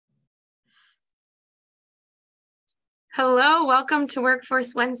Hello, welcome to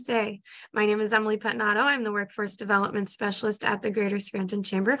Workforce Wednesday. My name is Emily Petnato. I'm the Workforce Development Specialist at the Greater Scranton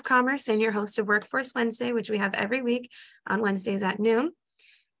Chamber of Commerce and your host of Workforce Wednesday, which we have every week on Wednesdays at noon.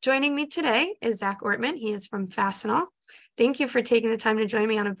 Joining me today is Zach Ortman. He is from Fastenal. Thank you for taking the time to join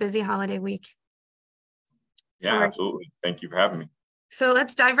me on a busy holiday week. Yeah, absolutely. Thank you for having me. So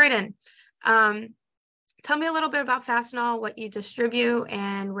let's dive right in. Tell me a little bit about Fastenal, what you distribute,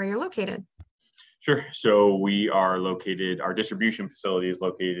 and where you're located. Sure. So we are located, our distribution facility is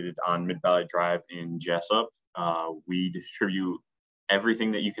located on Mid-Valley Drive in Jessup. We distribute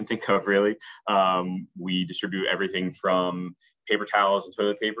everything that you can think of, really. We distribute everything from paper towels and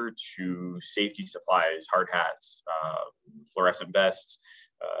toilet paper to safety supplies, hard hats, fluorescent vests,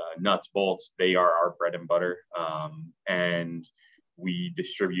 nuts, bolts. They are our bread and butter. And we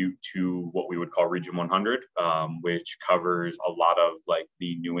distribute to what we would call Region 100, which covers a lot of like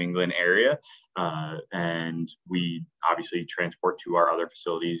the New England area. And we obviously transport to our other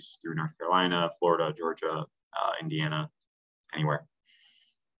facilities through North Carolina, Florida, Georgia, Indiana, anywhere.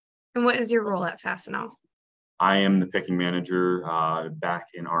 And what is your role at Fastenal? I am the picking manager back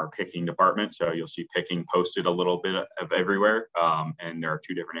in our picking department. So you'll see picking posted a little bit of everywhere. And there are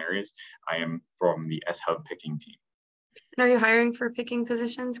two different areas. I am from the S-Hub picking team. And are you hiring for picking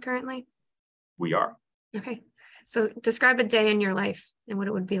positions currently? We are. Okay. So describe a day in your life and what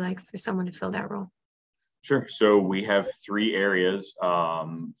it would be like for someone to fill that role. Sure. So we have three areas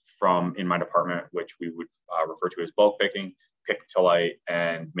from in my department, which we would refer to as bulk picking, pick to light,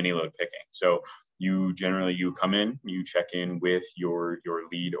 and mini load picking. So you come in, you check in with your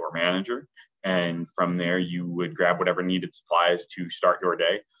lead or manager, and from there you would grab whatever needed supplies to start your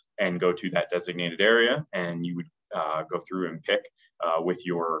day and go to that designated area, and you would go through and pick with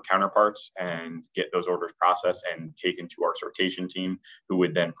your counterparts and get those orders processed and taken to our sortation team, who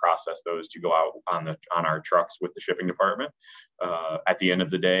would then process those to go out on our trucks with the shipping department. At the end of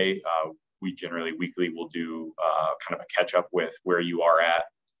the day, we generally weekly will do kind of a catch up with where you are at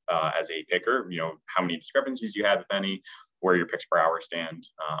as a picker, how many discrepancies you have, if any, where your picks per hour stand,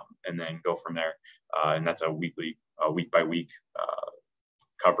 and then go from there. And that's a week by week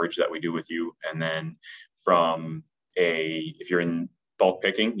coverage that we do with you. And then if you're in bulk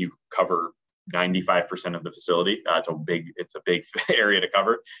picking, you cover 95% of the facility. It's a big area to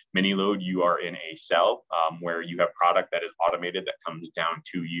cover. Mini load, you are in a cell where you have product that is automated that comes down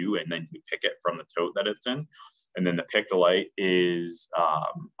to you, and then you pick it from the tote that it's in. And then the pick to light is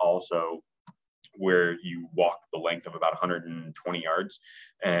also where you walk the length of about 120 yards,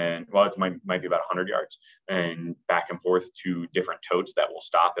 and it might be about 100 yards, and back and forth to different totes that will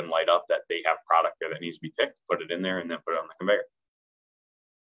stop and light up that they have product there that needs to be picked, put it in there, and then put it on the conveyor.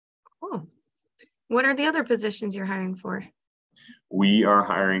 Cool. What are the other positions you're hiring for? We are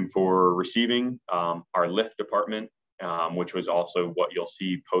hiring for receiving, our lift department, which was also what you'll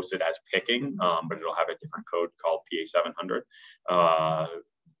see posted as picking, but it'll have a different code called PA 700.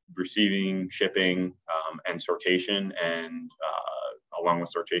 Receiving, shipping, and sortation. And along with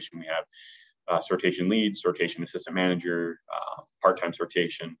sortation, we have sortation lead, sortation assistant manager, part-time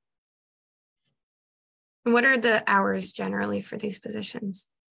sortation. What are the hours generally for these positions?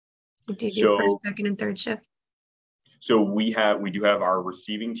 Do you do first, second, and third shift? So we do have our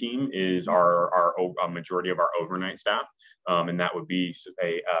receiving team is our majority of our overnight staff, and that would be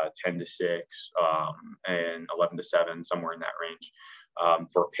a 10 to 6 and 11 to 7, somewhere in that range.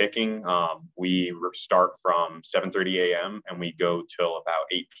 For picking, we start from 7:30 a.m. and we go till about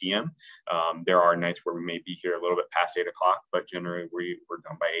 8 p.m. There are nights where we may be here a little bit past 8 o'clock, but generally we're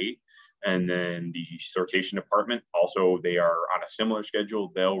done by 8. And then the sortation department, also they are on a similar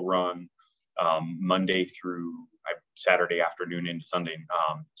schedule. They'll run Monday through Saturday afternoon into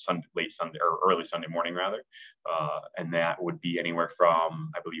late Sunday or early Sunday morning rather. And that would be anywhere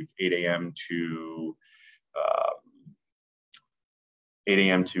from, I believe, 8 a.m. to 8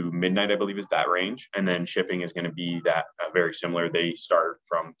 a.m. to midnight, I believe, is that range. And then shipping is going to be that very similar. They start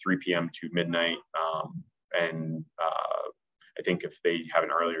from 3 p.m. to midnight. And I think if they have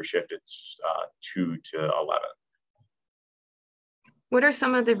an earlier shift, it's 2 to 11. What are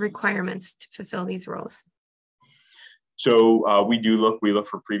some of the requirements to fulfill these roles? So we look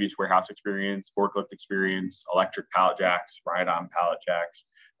for previous warehouse experience, forklift experience, electric pallet jacks, ride-on pallet jacks,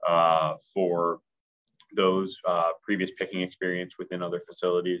 for those previous picking experience within other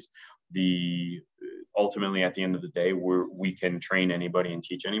facilities. Ultimately, at the end of the day, we can train anybody and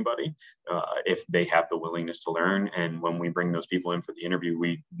teach anybody if they have the willingness to learn. And when we bring those people in for the interview,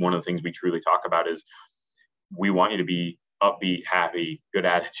 one of the things we truly talk about is we want you to be upbeat, happy, good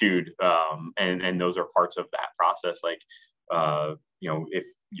attitude, and those are parts of that process. Like If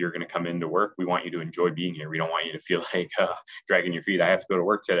you're going to come into work, we want you to enjoy being here. We don't want you to feel like dragging your feet. I have to go to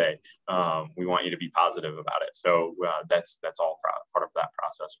work today. We want you to be positive about it. So that's all part of that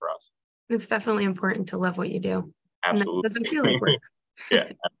process for us. It's definitely important to love what you do. Absolutely. And it doesn't feel like work.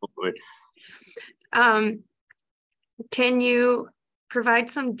 Yeah, absolutely. Can you provide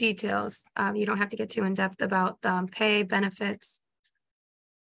some details? You don't have to get too in depth about pay, benefits.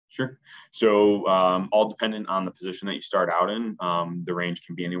 Sure. So all dependent on the position that you start out in. The range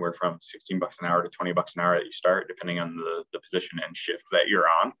can be anywhere from $16 an hour to $20 an hour that you start, depending on the position and shift that you're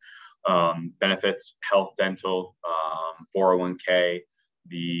on. Benefits, health, dental, 401k.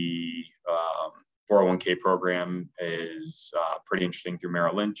 The 401k program is pretty interesting through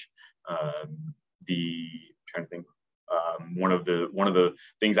Merrill Lynch. I'm trying to think. One of the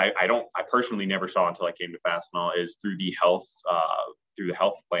things I personally never saw until I came to Fastenal is through the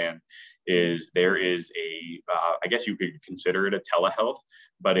health plan is there is I guess you could consider it a telehealth,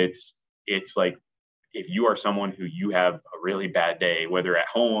 but it's like if you are someone who you have a really bad day, whether at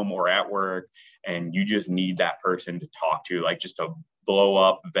home or at work, and you just need that person to talk to, like just to blow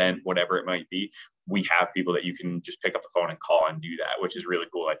up, vent, whatever it might be, we have people that you can just pick up the phone and call and do that, which is really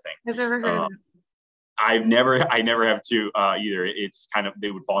cool, I think. I've never heard of that. I never have to either. It's kind of, they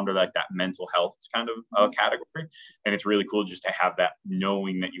would fall under like that mental health kind of category. And it's really cool just to have that,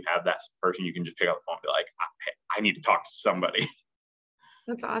 knowing that you have that person, you can just pick up the phone and be like, I need to talk to somebody.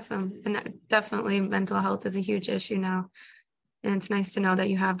 That's awesome. And definitely mental health is a huge issue now. And it's nice to know that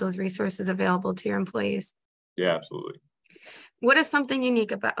you have those resources available to your employees. Yeah, absolutely. What is something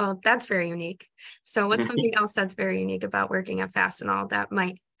unique about, oh, that's very unique. So what's something else that's very unique about working at Fastenal that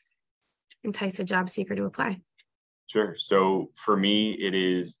might entice a job seeker to apply? Sure. So for me, it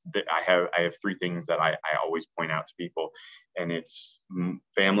is that I have three things that I always point out to people, and it's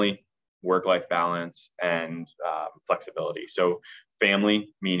family, work-life balance, and flexibility. So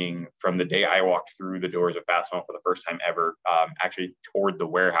family, meaning from the day I walked through the doors of Fastenal for the first time ever, actually toured the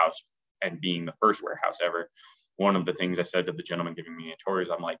warehouse and being the first warehouse ever, one of the things I said to the gentleman giving me a tour is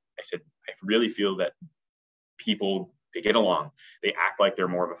I said, I really feel that people, they get along. They act like they're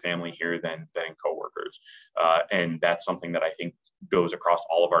more of a family here than coworkers. And that's something that I think goes across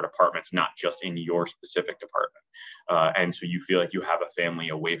all of our departments, not just in your specific department. And so you feel like you have a family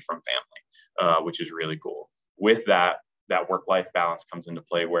away from family, which is really cool. With that work-life balance comes into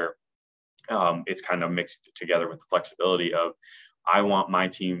play where it's kind of mixed together with the flexibility of, I want my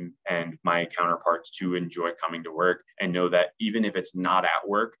team and my counterparts to enjoy coming to work and know that even if it's not at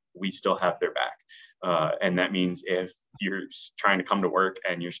work, we still have their back. And that means if you're trying to come to work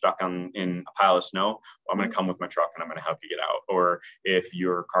and you're stuck in a pile of snow, I'm going to come with my truck and I'm going to help you get out. Or if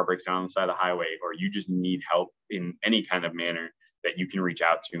your car breaks down on the side of the highway, or you just need help in any kind of manner, that you can reach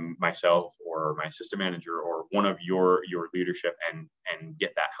out to myself or my assistant manager or one of your leadership and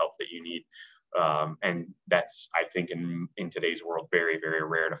get that help that you need. And that's, I think, in today's world, very, very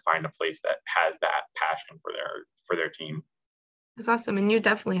rare to find a place that has that passion for their team. That's awesome. And you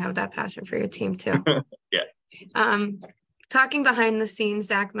definitely have that passion for your team too. Yeah. Talking behind the scenes,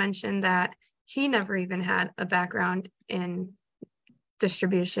 Zach mentioned that he never even had a background in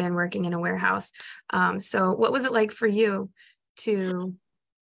distribution, working in a warehouse. So what was it like for you to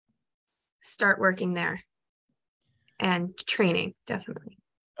start working there and training? Definitely.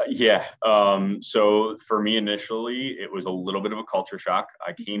 Yeah. So for me, initially, it was a little bit of a culture shock.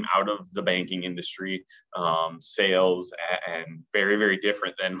 I came out of the banking industry, sales, and very, very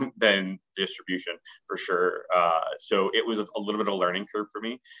different than distribution for sure. So it was a little bit of a learning curve for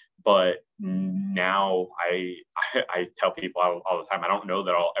me. But now I tell people all the time, I don't know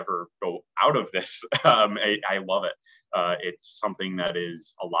that I'll ever go out of this. I love it. It's something that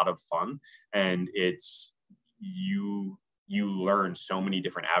is a lot of fun, and it's you learn so many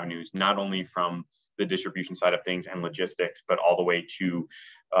different avenues, not only from the distribution side of things and logistics, but all the way to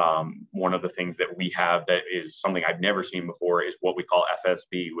one of the things that we have that is something I've never seen before is what we call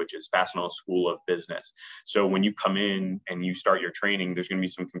FSB, which is Fastenal School of Business. So when you come in and you start your training, there's going to be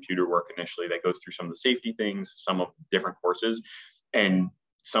some computer work initially that goes through some of the safety things, some of the different courses. And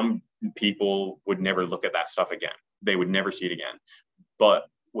some people would never look at that stuff again. They would never see it again. But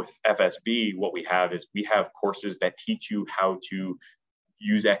with FSB, what we have is we have courses that teach you how to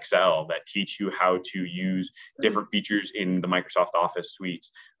use Excel, that teach you how to use different features in the Microsoft Office suites,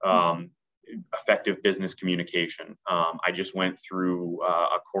 effective business communication. I just went through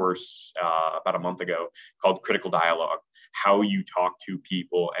a course about a month ago called Critical Dialogue, how you talk to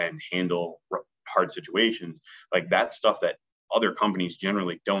people and handle hard situations. Like that's stuff that other companies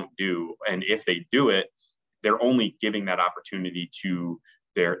generally don't do. And if they do it, they're only giving that opportunity to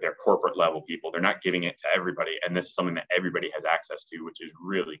they're corporate level people. They're not giving it to everybody. And this is something that everybody has access to, which is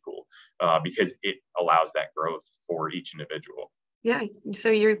really cool because it allows that growth for each individual. Yeah. So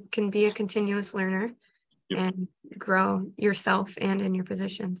you can be a continuous learner. Yep. And grow yourself and in your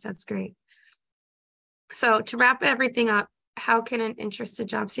positions. That's great. So to wrap everything up, how can an interested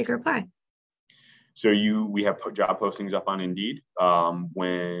job seeker apply? So we have job postings up on Indeed.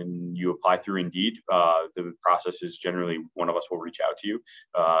 When you apply through Indeed, the process is generally one of us will reach out to you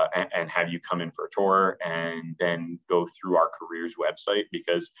and have you come in for a tour and then go through our careers website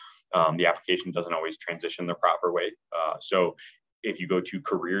because the application doesn't always transition the proper way. So if you go to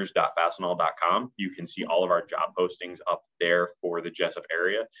careers.fastenal.com, you can see all of our job postings up there for the Jessup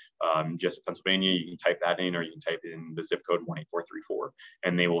area. Jessup, Pennsylvania, you can type that in or you can type in the zip code 18434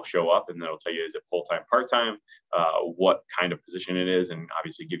 and they will show up and they'll tell you is it full-time, part-time, what kind of position it is, and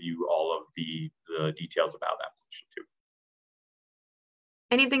obviously give you all of the details about that position too.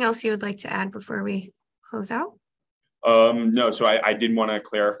 Anything else you would like to add before we close out? No, so I did want to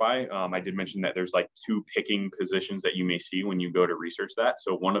clarify. I did mention that there's like 2 picking positions that you may see when you go to research that.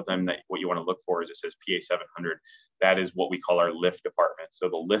 So one of them that what you want to look for is it says PA 700. That is what we call our lift department. So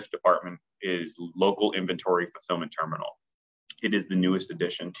the lift department is local inventory fulfillment terminal. It is the newest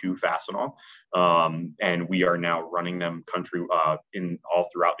addition to Fastenal, and we are now running them in all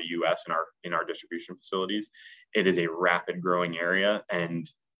throughout the U.S. in our distribution facilities. It is a rapid growing area, and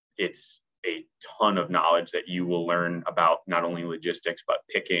it's a ton of knowledge that you will learn about not only logistics, but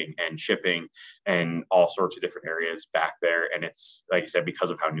picking and shipping and all sorts of different areas back there. And it's, like I said, because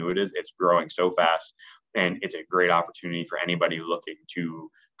of how new it is, it's growing so fast. And it's a great opportunity for anybody looking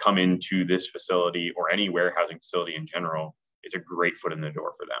to come into this facility or any warehousing facility in general. It's a great foot in the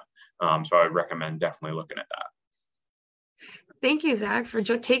door for them. So I would recommend definitely looking at that. Thank you, Zach, for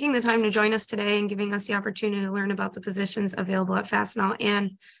taking the time to join us today and giving us the opportunity to learn about the positions available at Fastenal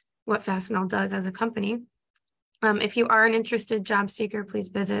and what Fastenal does as a company. If you are an interested job seeker, please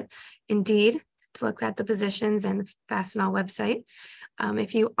visit Indeed to look at the positions and the Fastenal website.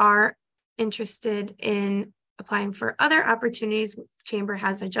 If you are interested in applying for other opportunities, Chamber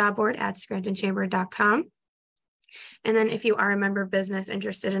has a job board at scrantonchamber.com. And then if you are a member of business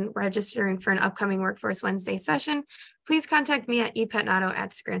interested in registering for an upcoming Workforce Wednesday session, please contact me at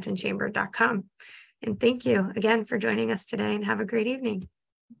epetnato@scrantonchamber.com. And thank you again for joining us today and have a great evening.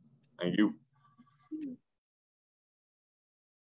 Thank you.